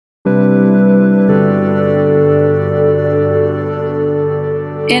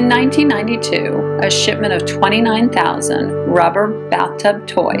In 1992, a shipment of 29,000 rubber bathtub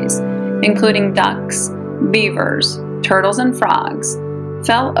toys, including ducks, beavers, turtles, and frogs,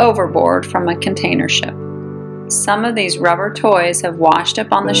 fell overboard from a container ship. Some of these rubber toys have washed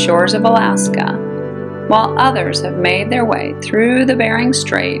up on the shores of Alaska, while others have made their way through the Bering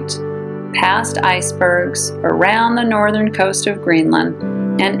Strait, past icebergs, around the northern coast of Greenland,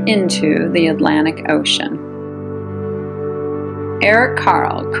 and into the Atlantic Ocean. Eric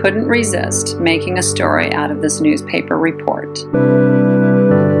Carle couldn't resist making a story out of this newspaper report.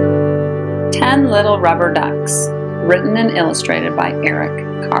 10 Little Rubber Ducks, written and illustrated by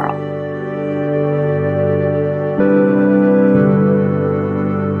Eric Carle.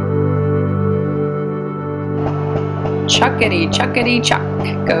 Chuckity, chuckity, chuck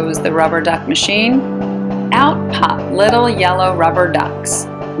goes the rubber duck machine. Out pop little yellow rubber ducks,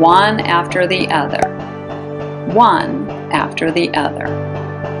 one after the other. One after the other.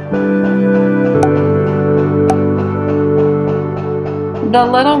 The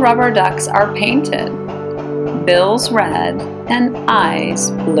little rubber ducks are painted, bills red and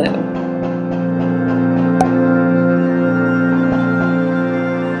eyes blue.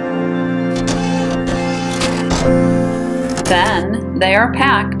 Then they are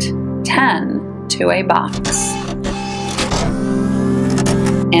packed 10 to a box.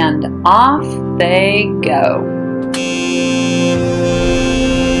 And off they go.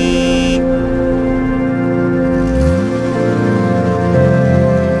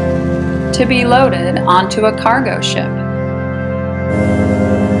 To be loaded onto a cargo ship.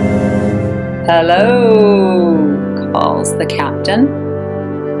 "Hello," calls the captain.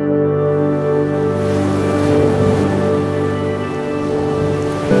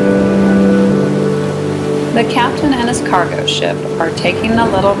 The captain and his cargo ship are taking the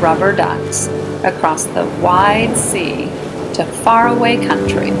little rubber ducks across the wide sea to faraway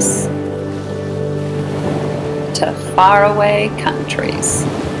countries. To faraway countries.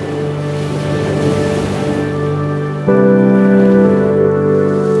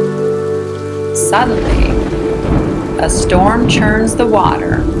 Suddenly, a storm churns the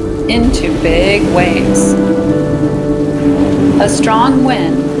water into big waves. A strong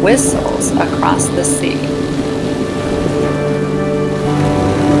wind whistles across the sea.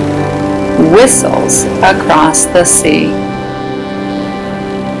 Whistles across the sea.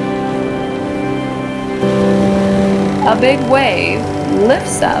 A big wave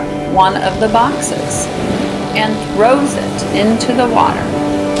lifts up one of the boxes and throws it into the water.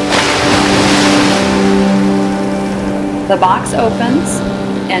 The box opens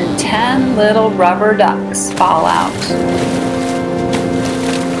and 10 little rubber ducks fall out.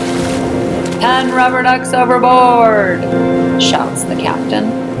 10 rubber ducks overboard, shouts the captain.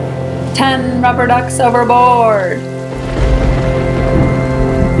 10 rubber ducks overboard.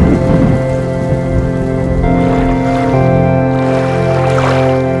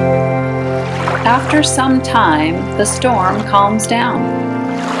 After some time, the storm calms down.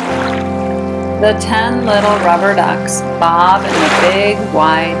 The 10 little rubber ducks bob in the big,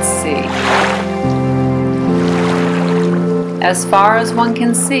 wide sea. As far as one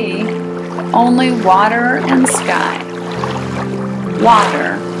can see, only water and sky.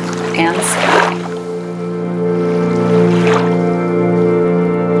 Water and sky.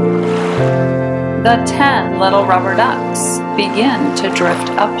 The 10 little rubber ducks begin to drift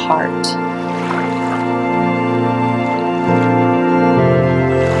apart.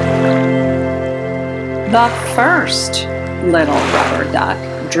 The first little rubber duck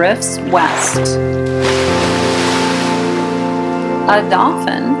drifts west. A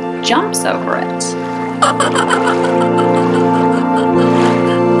dolphin jumps over it.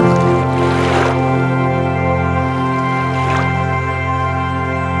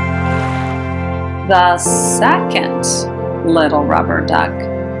 The second little rubber duck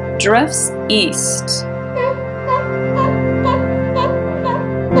drifts east.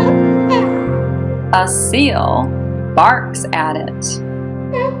 A seal barks at it.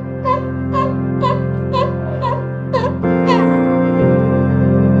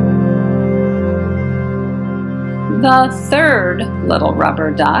 The third little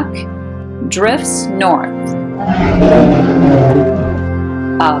rubber duck drifts north.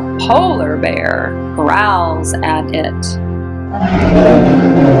 A polar bear growls at it.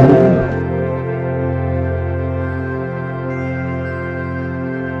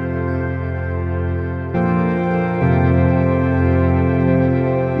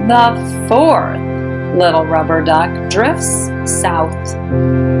 The fourth little rubber duck drifts south.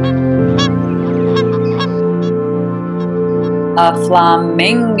 A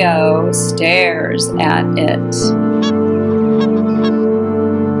flamingo stares at it.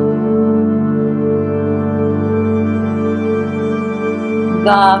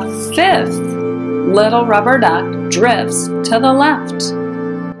 The fifth little rubber duck drifts to the left.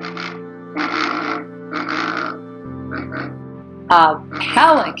 A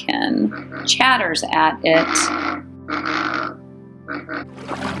pelican chatters at it.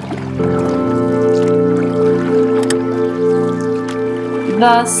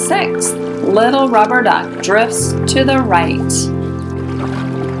 The sixth little rubber duck drifts to the right.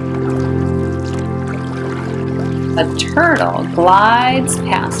 A turtle glides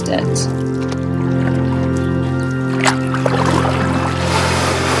past it.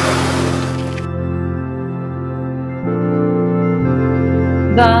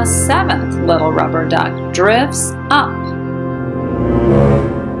 The seventh little rubber duck drifts up.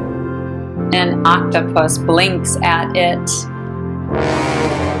 An octopus blinks at it.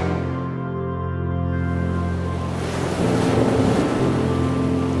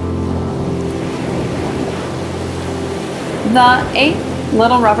 The eighth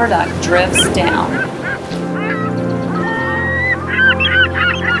little rubber duck drifts down.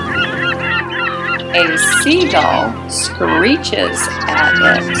 A seagull screeches at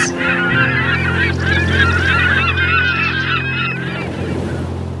it.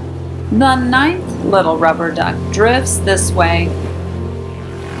 The ninth little rubber duck drifts this way.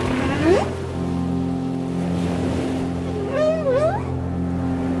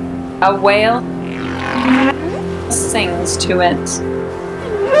 A whale sings to it.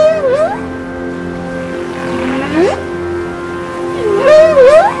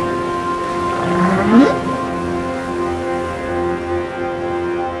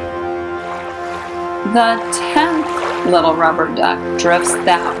 The 10th little rubber duck drifts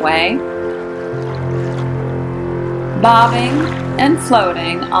that way, bobbing and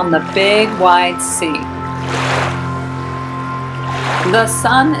floating on the big wide sea. The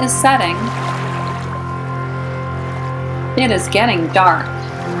sun is setting. It is getting dark.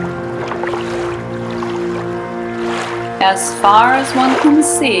 As far as one can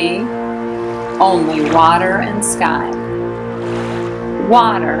see, only water and sky.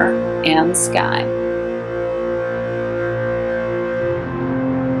 Water and sky.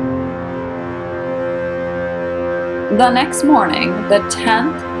 The next morning, the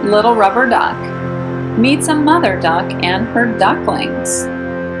 10th little rubber duck meets a mother duck and her ducklings.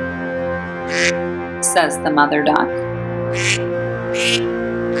 Says the mother duck.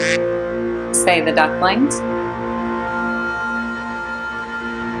 Say the ducklings.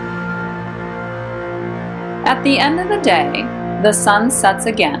 At the end of the day, the sun sets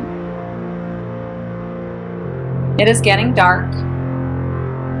again. It is getting dark.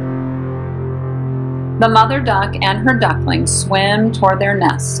 The mother duck and her ducklings swim toward their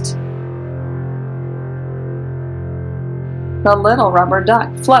nest. The little rubber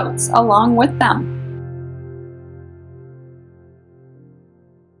duck floats along with them.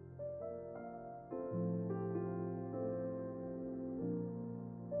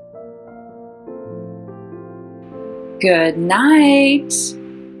 Good night,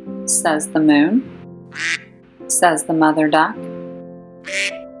 says the moon. Says the mother duck.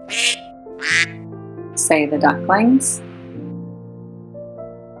 Say the ducklings.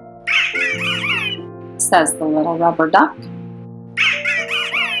 Says the little rubber duck.